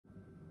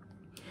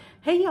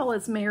Hey y'all,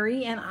 it's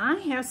Mary and I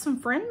have some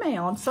friend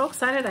mail. I'm so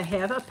excited. I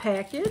have a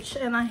package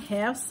and I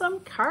have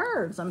some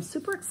cards. I'm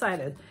super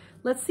excited.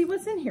 Let's see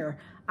what's in here.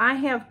 I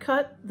have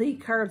cut the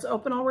cards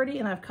open already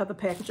and I've cut the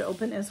package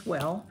open as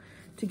well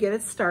to get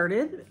it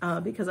started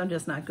because I'm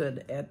just not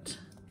good at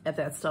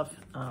that stuff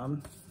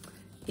on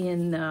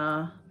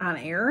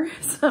air.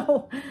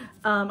 So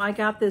I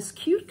got this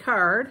cute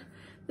card.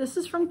 This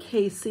is from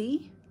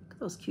Casey. Look at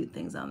those cute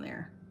things on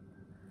there.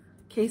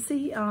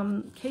 Casey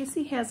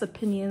has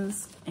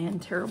opinions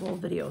and terrible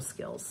video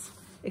skills,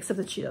 except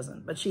that she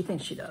doesn't, but she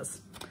thinks she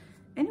does.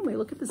 Anyway,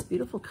 look at this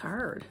beautiful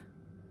card.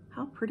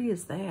 How pretty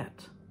is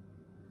that?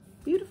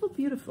 Beautiful,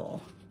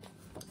 beautiful.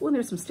 Oh, and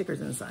there's some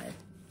stickers inside.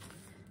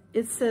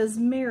 It says,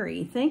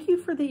 Mary, thank you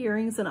for the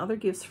earrings and other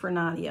gifts for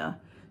Nadia.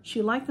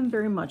 She liked them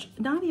very much.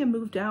 Nadia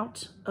moved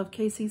out of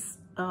Casey's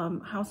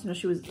house. You know,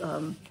 she was,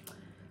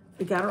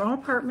 they got her own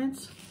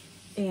apartment.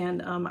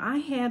 And I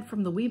had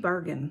from the Wee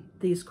Bargain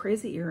these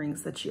crazy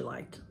earrings that she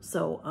liked.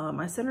 So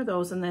I sent her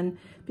those, and then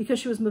because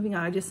she was moving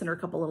on, I just sent her a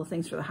couple little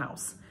things for the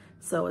house.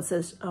 So it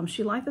says,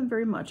 she liked them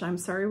very much. I'm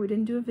sorry we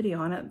didn't do a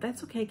video on it.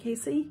 That's okay,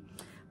 Casey.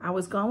 I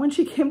was gone when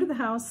she came to the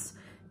house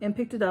and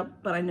picked it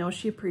up, but I know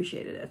she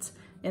appreciated it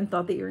and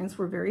thought the earrings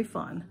were very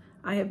fun.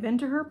 I have been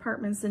to her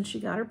apartment since she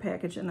got her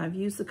package, and I've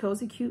used the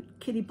cozy cute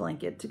kitty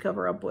blanket to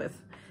cover up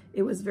with.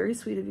 It was very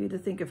sweet of you to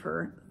think of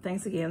her.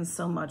 Thanks again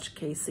so much,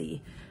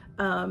 Casey.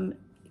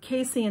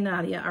 Casey and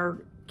Nadia are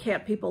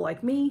cat people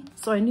like me,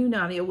 so I knew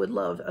Nadia would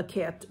love a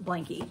cat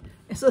blankie.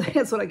 And so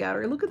that's what I got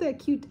her. Look at that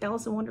cute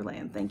Alice in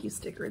Wonderland thank you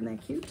sticker. Isn't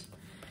that cute?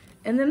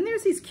 And then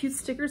there's these cute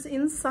stickers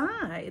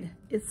inside.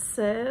 It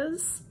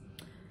says,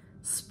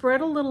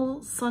 spread a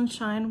little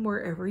sunshine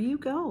wherever you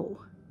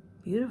go.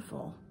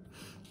 Beautiful.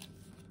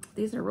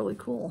 These are really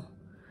cool.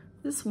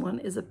 This one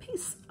is a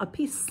peace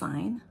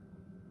sign.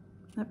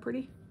 Isn't that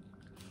pretty?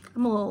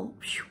 I'm a little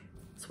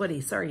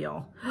sweaty, sorry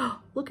y'all.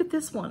 Look at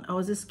this one. Oh,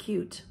 is this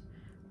cute?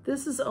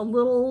 This is a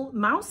little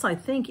mouse, I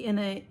think, in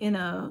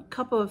a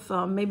cup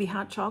of maybe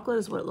hot chocolate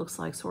is what it looks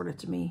like, sort of,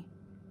 to me.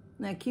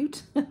 Isn't that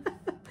cute?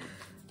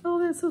 Oh,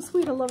 that's so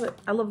sweet. I love it.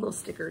 I love those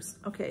stickers.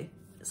 Okay,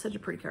 such a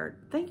pretty card.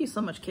 Thank you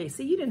so much,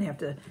 Casey. You didn't have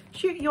to.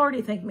 You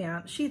already thanked me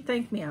on. She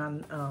thanked me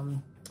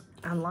on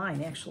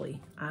online,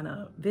 actually, on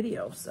a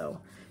video, so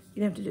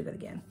you didn't have to do that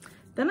again.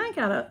 Then I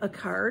got a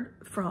card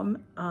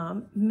from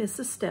Miss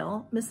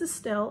Estelle. Miss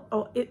Estelle,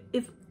 oh,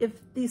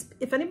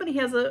 if anybody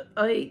has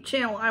a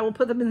channel, I will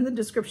put them in the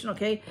description,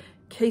 okay?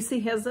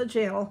 Casey has a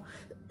channel.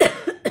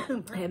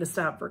 I had to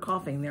stop for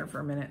coughing there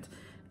for a minute.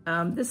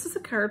 This is a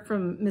card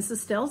from Miss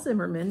Estelle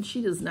Zimmerman.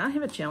 She does not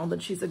have a channel,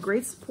 but she's a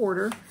great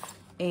supporter.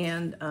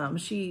 And I'm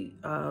sure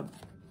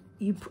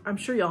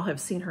y'all have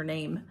seen her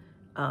name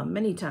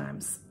many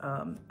times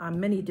on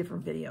many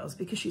different videos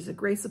because she's a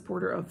great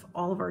supporter of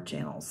all of our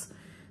channels.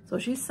 So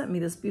she sent me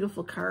this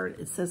beautiful card.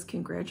 It says,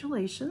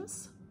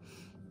 congratulations.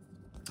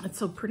 It's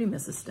so pretty,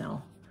 Miss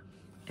Estelle.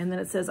 And then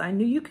it says, I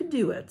knew you could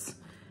do it.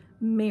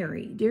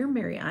 Mary, dear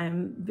Mary, I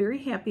am very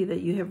happy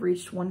that you have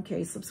reached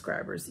 1K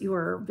subscribers. You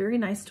are very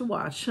nice to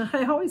watch.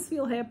 I always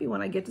feel happy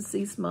when I get to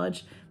see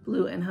Smudge,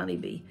 Blue, and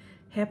Honeybee.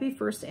 Happy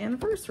 1st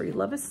anniversary.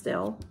 Love,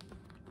 Estelle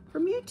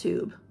from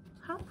YouTube.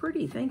 How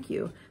pretty, thank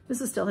you.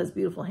 Miss Estelle has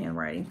beautiful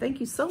handwriting. Thank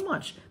you so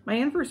much. My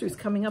anniversary is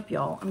coming up,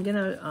 y'all. I'm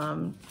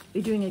gonna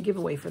be doing a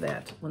giveaway for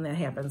that when that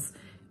happens.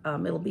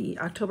 It'll be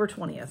October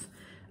 20th.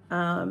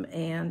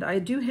 And I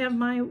do have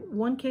my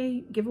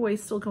 1K giveaway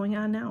still going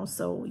on now,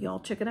 so y'all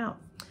check it out.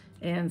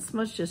 And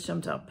Smudge just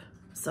jumped up,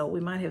 so we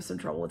might have some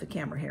trouble with the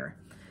camera here.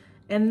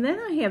 And then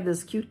I have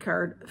this cute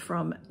card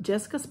from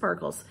Jessica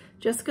Sparkles.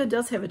 Jessica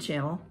does have a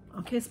channel.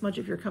 Okay, Smudge,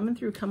 if you're coming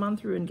through, come on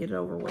through and get it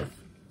over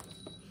with.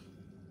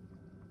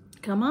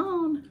 Come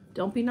on,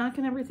 don't be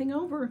knocking everything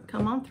over.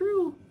 Come on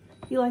through.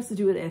 He likes to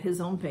do it at his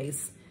own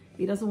pace.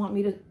 He doesn't want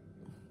me to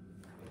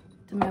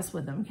mess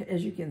with him,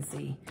 as you can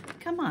see.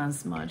 Come on,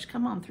 Smudge,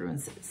 come on through and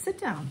sit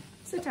down.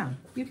 Sit down.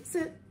 You can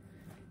sit.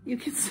 You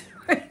can sit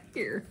right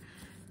here.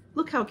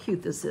 Look how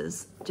cute this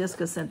is.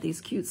 Jessica sent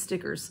these cute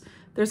stickers.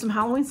 There's some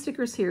Halloween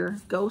stickers here,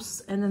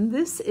 ghosts, and then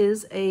this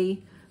is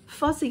a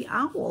fuzzy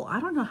owl. I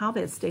don't know how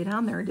that stayed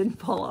on there. It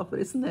didn't fall off, but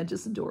isn't that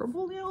just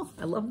adorable, y'all?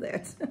 I love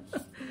that.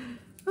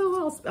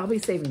 Oh, I'll be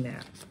saving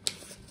that.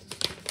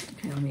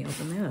 Okay, let me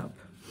open that up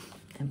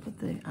and put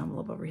the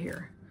envelope over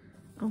here.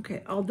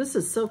 Okay, oh, this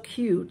is so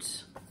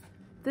cute.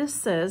 This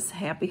says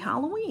Happy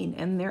Halloween,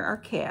 and there are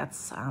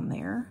cats on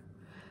there.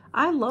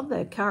 I love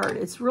that card.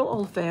 It's real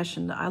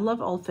old-fashioned. I love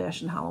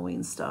old-fashioned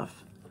Halloween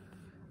stuff.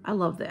 I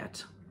love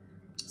that.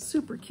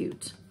 Super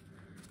cute.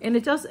 And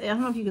it does, I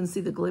don't know if you can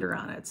see the glitter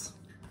on it.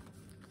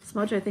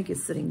 Smudge, I think,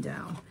 is sitting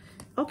down.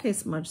 Okay,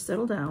 Smudge,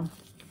 settle down.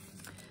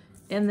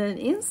 And then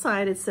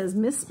inside it says,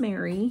 Miss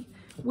Mary,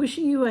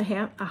 wishing you a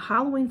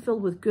Halloween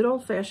filled with good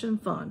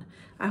old-fashioned fun.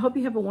 I hope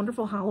you have a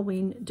wonderful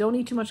Halloween. Don't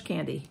eat too much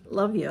candy.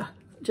 Love ya,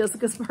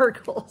 Jessica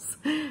Sparkles.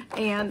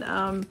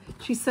 And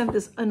she sent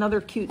this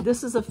another cute,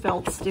 this is a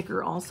felt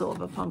sticker also of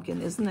a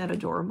pumpkin. Isn't that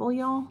adorable,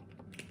 y'all?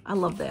 I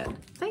love that.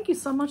 Thank you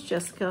so much,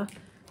 Jessica.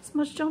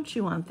 Smudge, don't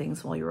chew on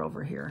things while you're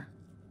over here.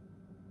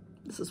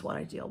 This is what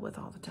I deal with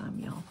all the time,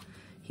 y'all.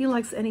 He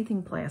likes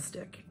anything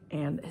plastic,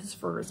 and his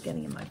fur is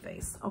getting in my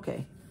face.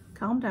 Okay,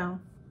 calm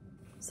down.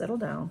 Settle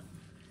down.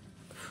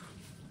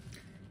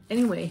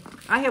 Anyway,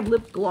 I have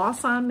lip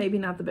gloss on. Maybe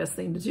not the best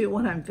thing to do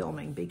when I'm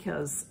filming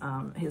because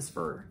his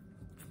fur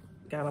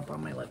got up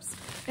on my lips.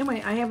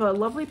 Anyway, I have a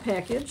lovely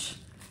package.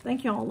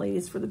 Thank you all,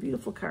 ladies, for the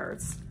beautiful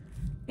cards.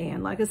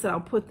 And like I said, I'll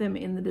put them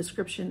in the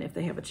description if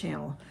they have a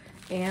channel.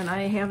 And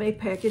I have a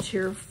package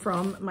here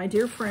from my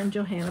dear friend,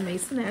 Johanna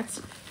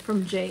Masonette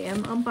from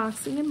JM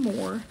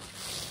Unboxing&More.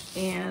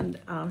 And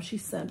she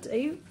sent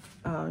a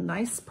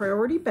nice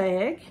priority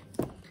bag.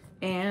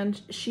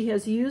 And she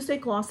has used a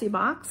glossy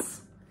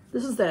box.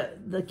 This is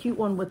the cute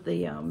one with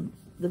the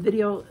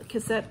video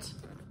cassette.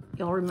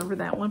 Y'all remember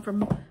that one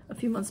from a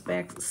few months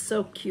back?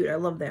 So cute. I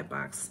love that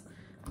box.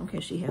 Okay,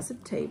 she has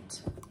it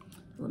taped.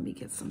 Let me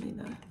get something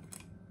to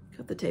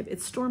cut the tape.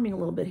 It's storming a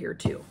little bit here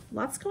too.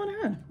 Lots going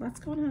on. Lots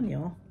going on,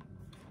 y'all.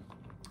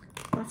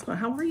 Lots going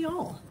on. How are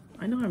y'all?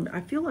 I know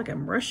I feel like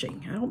I'm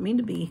rushing. I don't mean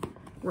to be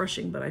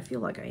rushing, but I feel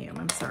like I am.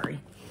 I'm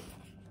sorry.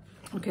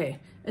 Okay.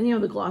 And you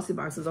know, the glossy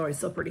box is always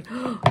so pretty.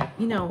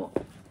 You know,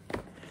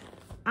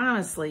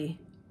 honestly,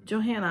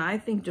 Johanna, I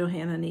think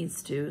Johanna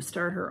needs to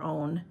start her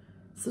own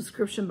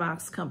subscription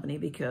box company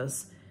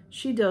because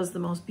she does the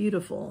most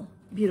beautiful.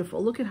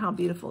 Look at how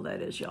beautiful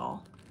that is,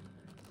 y'all.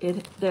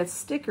 That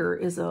sticker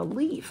is a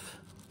leaf,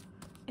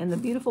 and the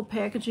beautiful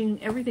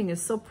packaging, everything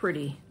is so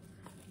pretty.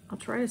 I'll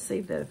try to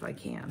save that if I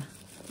can.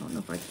 I don't know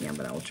if I can,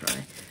 but I will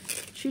try.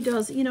 She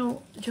does, you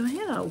know,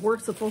 Johanna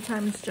works a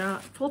full-time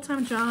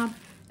job,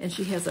 and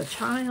she has a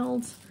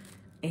child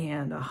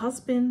and a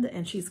husband,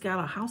 and she's got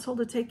a household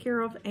to take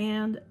care of,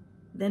 and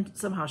then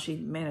somehow she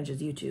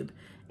manages YouTube.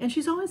 And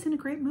she's always in a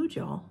great mood,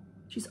 y'all.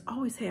 She's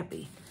always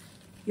happy.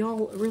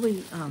 Y'all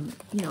really,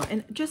 you know,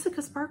 and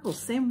Jessica Sparkles,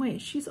 same way.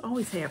 She's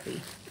always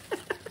happy.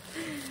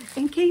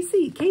 And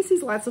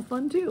Casey's lots of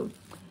fun too.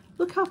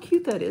 Look how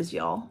cute that is,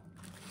 y'all.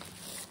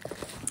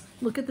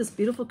 Look at this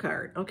beautiful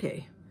card.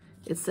 Okay,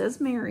 it says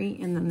Mary,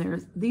 and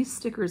then these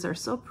stickers are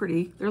so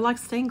pretty. They're like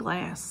stained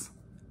glass.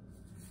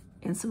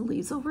 And some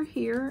leaves over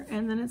here,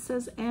 and then it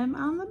says M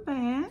on the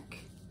back,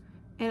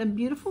 and a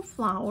beautiful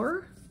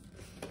flower.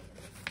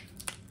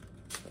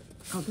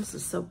 Oh, this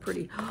is so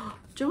pretty.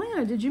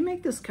 Joanna, did you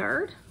make this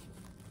card?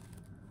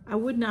 I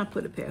would not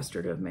put it past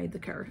her to have made the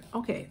card.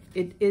 Okay,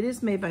 it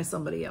is made by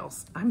somebody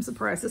else. I'm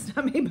surprised it's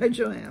not made by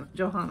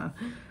Johanna.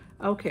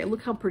 Okay,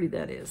 look how pretty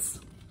that is.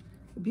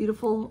 The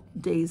beautiful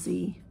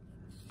daisies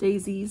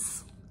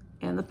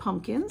and the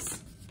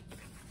pumpkins.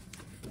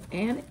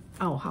 And,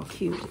 oh, how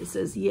cute. It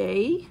says,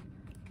 yay.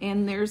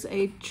 And there's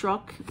a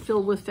truck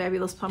filled with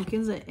fabulous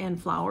pumpkins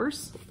and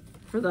flowers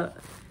for the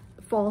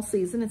fall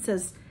season. It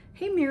says,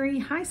 hey, Mary,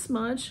 hi,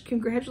 Smudge.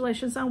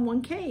 Congratulations on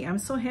 1K. I'm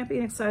so happy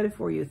and excited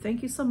for you.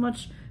 Thank you so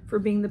much for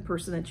being the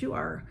person that you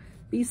are.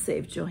 Be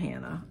safe,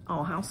 Johanna.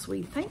 Oh, how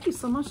sweet. Thank you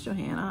so much,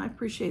 Johanna. I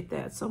appreciate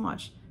that so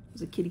much.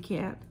 There's a kitty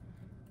cat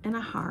and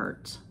a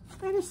heart.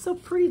 That is so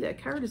pretty.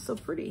 That card is so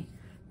pretty.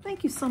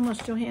 Thank you so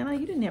much, Johanna.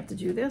 You didn't have to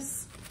do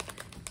this.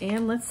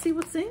 And let's see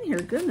what's in here.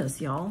 Goodness,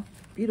 y'all.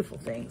 Beautiful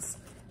things.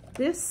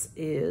 This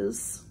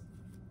is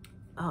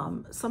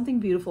something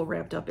beautiful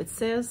wrapped up. It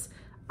says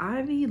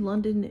Ivy,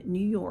 London,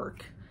 New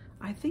York.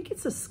 I think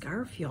it's a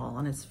scarf, y'all,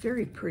 and it's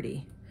very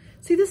pretty.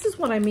 See, this is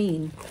what I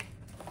mean.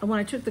 When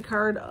I took the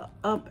card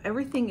up,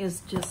 everything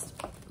is just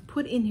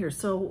put in here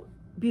so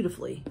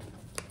beautifully.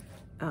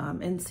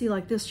 And see,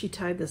 like this, she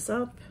tied this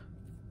up.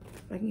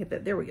 If I can get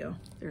that, there we go.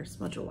 There's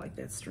Smudge will like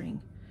that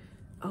string.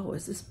 Oh,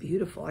 is this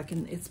beautiful?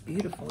 It's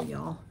beautiful,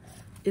 y'all.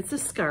 It's a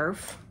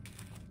scarf.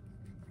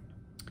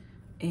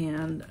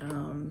 And,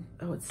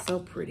 oh, it's so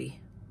pretty.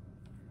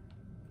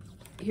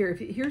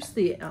 Here's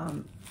the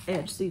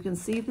edge, so you can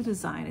see the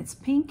design. It's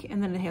pink,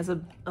 and then it has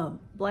a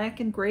black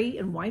and gray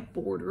and white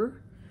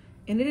border.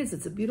 And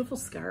it's a beautiful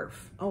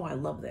scarf. Oh, I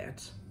love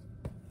that.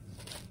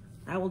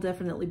 I will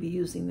definitely be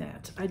using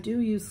that. I do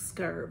use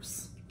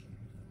scarves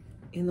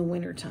in the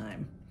winter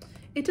time.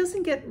 It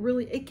doesn't get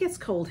it gets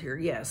cold here,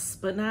 yes,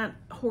 but not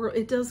horrible.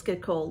 It does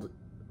get cold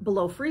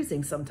below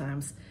freezing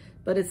sometimes,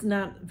 but it's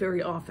not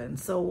very often.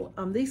 So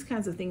these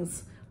kinds of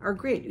things are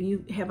great.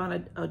 You have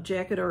on a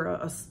jacket or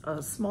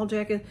a small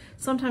jacket.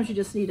 Sometimes you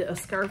just need a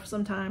scarf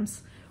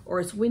sometimes,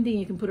 or it's windy and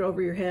you can put it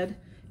over your head,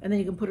 and then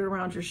you can put it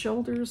around your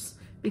shoulders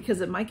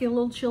because it might get a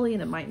little chilly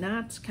and it might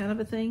not, kind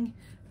of a thing.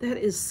 That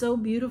is so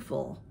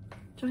beautiful.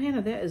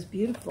 Johanna, that is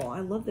beautiful.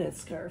 I love that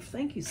scarf.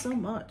 Thank you so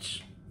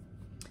much.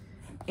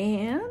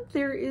 And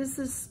there is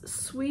this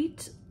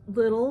sweet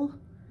little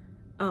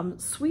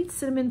sweet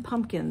cinnamon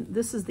pumpkin.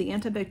 This is the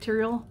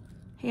antibacterial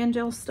hand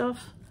gel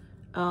stuff.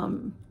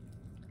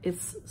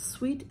 It's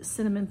sweet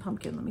cinnamon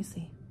pumpkin. Let me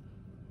see.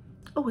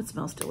 Oh, it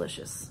smells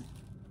delicious.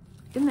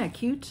 Isn't that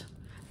cute?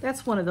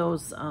 That's one of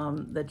those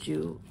that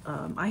you,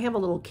 I have a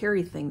little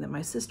carry thing that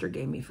my sister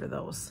gave me for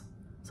those.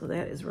 So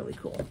that is really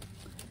cool.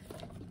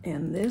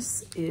 And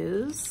this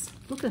is,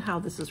 look at how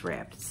this is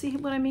wrapped. See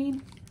what I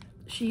mean?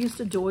 She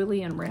used a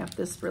doily and wrapped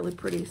this really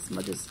pretty.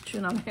 Smudge is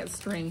chewing on that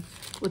string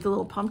with a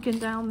little pumpkin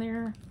down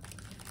there.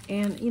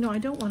 And, you know, I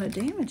don't want to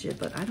damage it,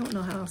 but I don't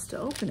know how else to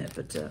open it.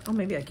 But, oh,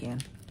 maybe I can.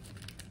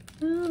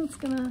 Oh, it's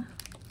going to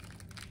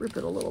rip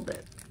it a little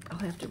bit. I'll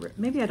have to rip.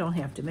 Maybe I don't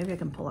have to. Maybe I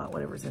can pull out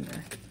whatever's in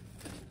there.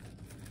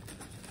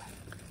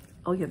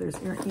 Oh, yeah, there's,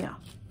 yeah.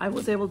 I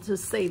was able to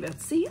save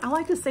it. See, I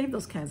like to save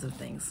those kinds of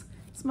things.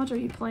 Smudge, are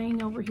you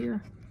playing over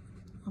here?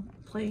 I'm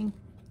playing.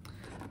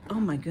 Oh,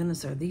 my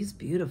goodness, are these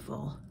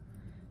beautiful?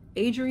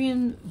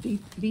 Adrian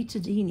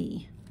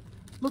Vittadini.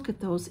 Look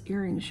at those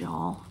earrings,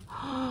 y'all.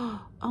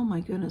 Oh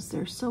my goodness,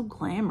 they're so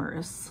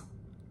glamorous.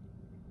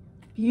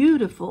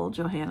 Beautiful,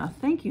 Johanna.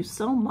 Thank you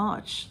so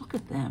much. Look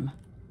at them.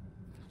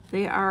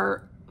 They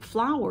are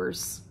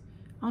flowers.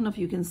 I don't know if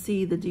you can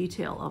see the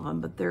detail of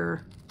them, but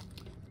they're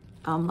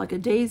like a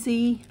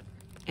daisy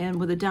and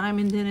with a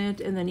diamond in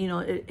it. And then, you know,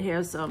 it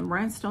has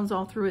rhinestones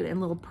all through it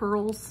and little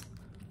pearls.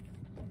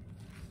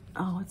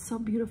 Oh, it's so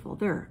beautiful.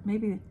 There,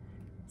 maybe,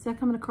 is that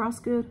coming across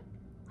good?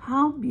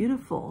 How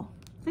beautiful.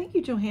 Thank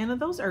you, Johanna.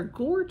 Those are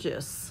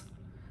gorgeous.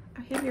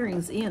 I have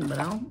earrings in, but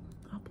I'll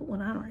put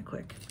one on right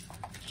quick.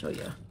 Show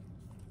you.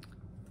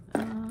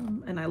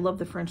 And I love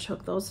the French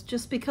hook. Those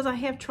just because I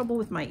have trouble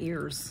with my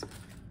ears.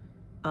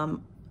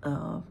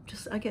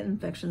 Just I get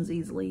infections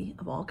easily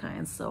of all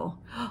kinds. So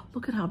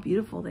look at how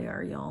beautiful they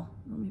are, y'all.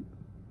 Let me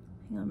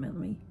hang on a minute.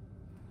 Let me.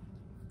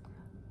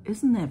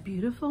 Isn't that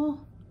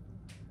beautiful?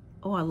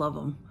 Oh, I love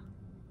them.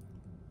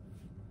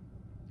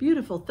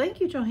 Beautiful. Thank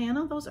you,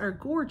 Johanna. Those are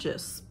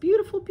gorgeous.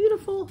 Beautiful,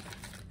 beautiful.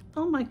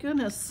 Oh my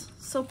goodness.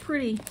 So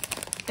pretty.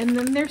 And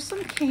then there's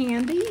some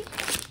candy.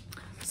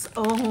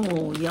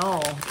 Oh,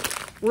 y'all.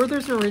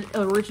 Werther's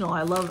Original.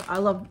 I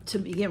love to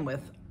begin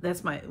with.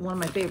 That's one of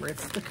my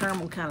favorites. The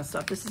caramel kind of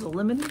stuff. This is a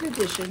limited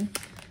edition.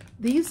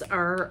 These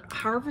are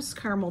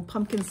Harvest Caramel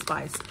Pumpkin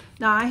Spice.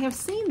 Now, I have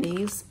seen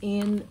these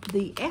in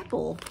the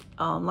apple,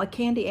 like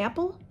candy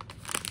apple.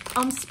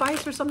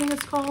 Spice or something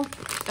it's called.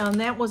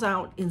 That was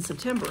out in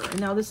September. And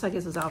now this, I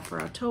guess, is out for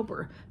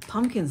October.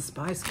 Pumpkin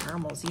spice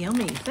caramels.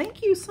 Yummy.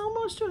 Thank you so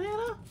much,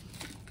 Johanna.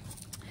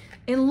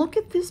 And look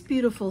at this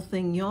beautiful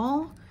thing,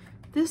 y'all.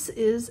 This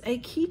is a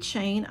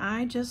keychain.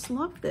 I just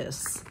love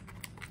this.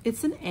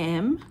 It's an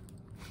M.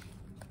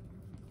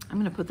 I'm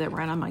going to put that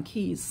right on my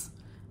keys.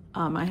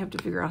 I have to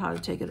figure out how to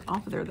take it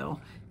off of there, though.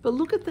 But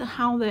look at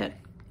how that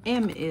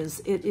M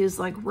is. It is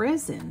like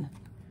resin.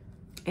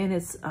 And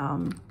it's...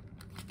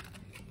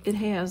 it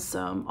has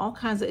all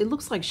kinds of, it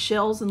looks like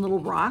shells and little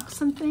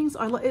rocks and things.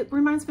 It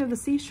reminds me of the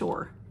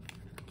seashore.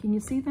 Can you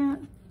see that?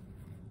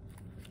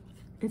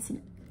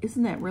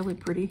 Isn't that really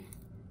pretty,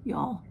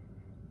 y'all?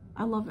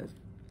 I love it.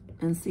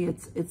 And see,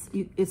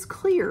 it's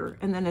clear,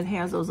 and then it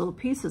has those little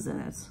pieces in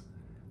it,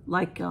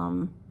 like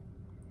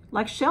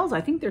shells.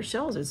 I think they're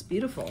shells. It's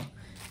beautiful.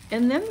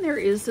 And then there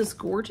is this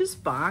gorgeous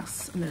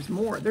box, and there's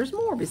more. There's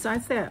more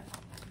besides that.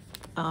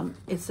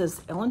 It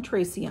says Ellen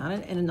Tracy on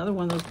it, and another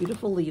one of those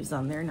beautiful leaves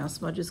on there. Now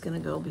Smudge is going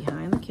to go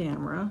behind the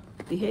camera.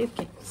 Behave,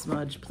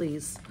 Smudge,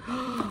 please.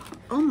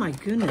 Oh my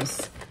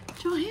goodness.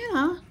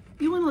 Johanna,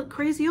 you went a little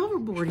crazy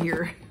overboard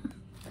here.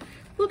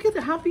 Look at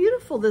how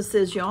beautiful this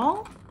is,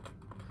 y'all.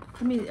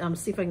 Let me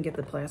see if I can get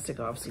the plastic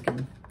off so you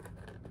can...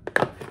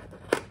 Oh,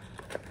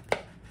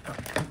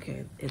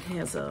 okay, it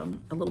has a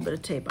little bit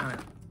of tape on it.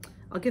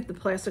 I'll get the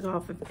plastic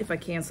off if I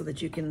can so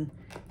that you can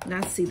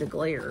not see the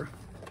glare.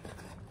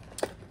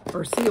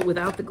 Or see it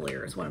without the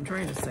glare is what I'm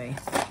trying to say.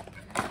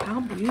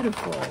 How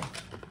beautiful.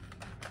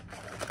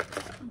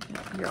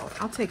 Okay, here,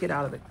 I'll take it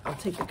out of I'll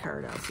take the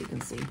card out so you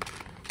can see.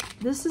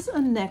 This is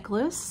a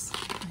necklace.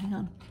 Hang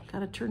on,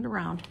 got it turned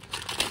around.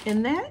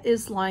 And that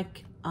is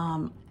like,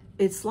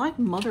 it's like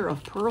mother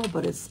of pearl,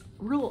 but it's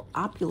real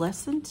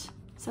opulescent.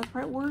 Is that the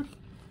right word?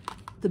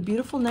 The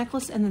beautiful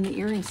necklace and then the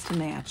earrings to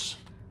match.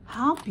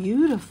 How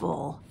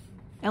beautiful.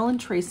 Ellen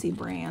Tracy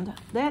brand.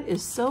 That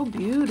is so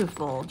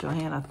beautiful,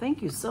 Johanna.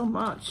 Thank you so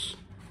much.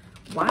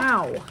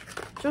 Wow.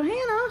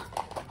 Johanna,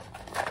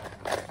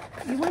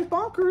 you went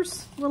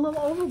bonkers. Went a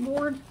little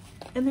overboard.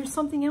 And there's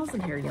something else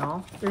in here,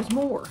 y'all. There's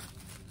more.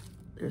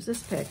 There's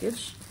this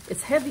package.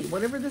 It's heavy.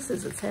 Whatever this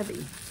is, it's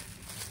heavy.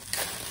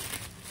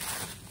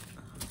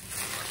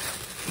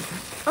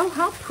 Oh,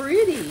 how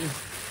pretty.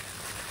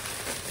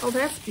 Oh,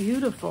 that's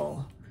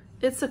beautiful.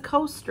 It's a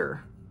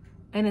coaster.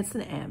 And it's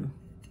an M.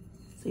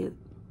 See it?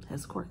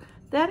 Has cork.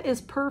 That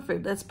is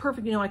perfect. That's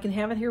perfect. You know, I can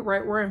have it here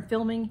right where I'm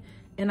filming,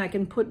 and I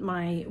can put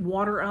my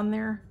water on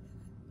there,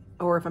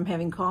 or if I'm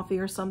having coffee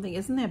or something.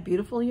 Isn't that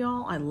beautiful,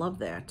 y'all? I love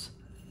that.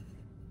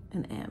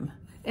 An M.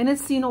 And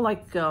it's, you know,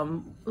 like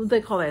what they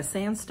call that,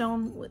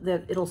 sandstone,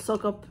 that it'll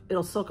soak up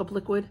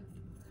liquid.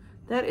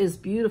 That is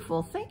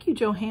beautiful. Thank you,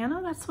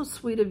 Johanna. That's so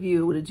sweet of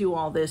you to do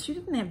all this. You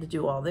didn't have to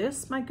do all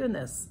this. My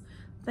goodness.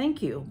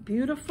 Thank you.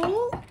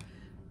 Beautiful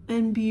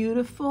and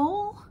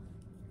beautiful.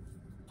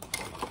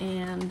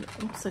 And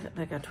oops,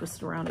 that got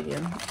twisted around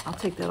again. I'll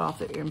take that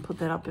off and put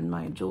that up in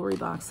my jewelry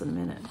box in a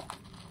minute.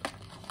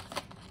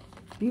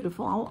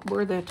 Beautiful. I'll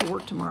wear that to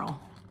work tomorrow.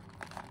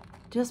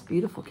 Just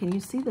beautiful. Can you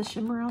see the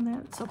shimmer on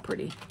that? It's so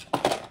pretty.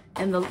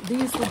 And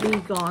these will be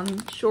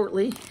gone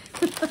shortly.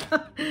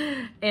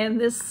 And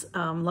this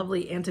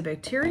lovely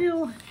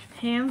antibacterial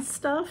hand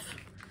stuff.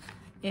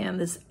 And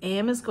this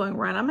M is going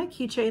right on my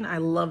keychain. I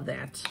love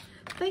that.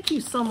 Thank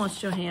you so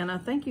much,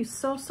 Johanna. Thank you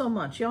so, so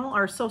much. Y'all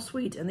are so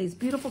sweet. And these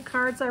beautiful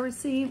cards I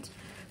received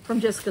from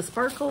Jessica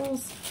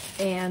Sparkles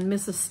and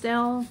Miss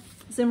Estelle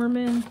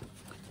Zimmerman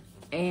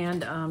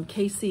and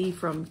Casey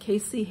from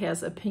Casey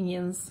Has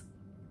Opinions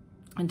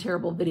and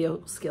Terrible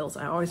Video Skills.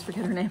 I always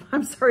forget her name.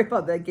 I'm sorry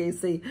about that,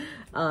 Casey.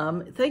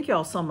 Thank you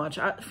all so much.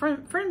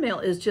 Friend mail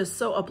is just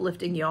so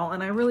uplifting, y'all,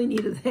 and I really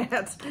needed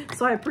that.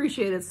 So I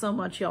appreciate it so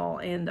much, y'all,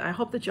 and I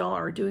hope that y'all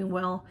are doing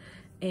well.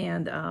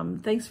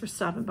 And thanks for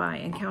stopping by,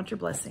 and count your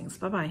blessings.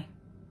 Bye-bye.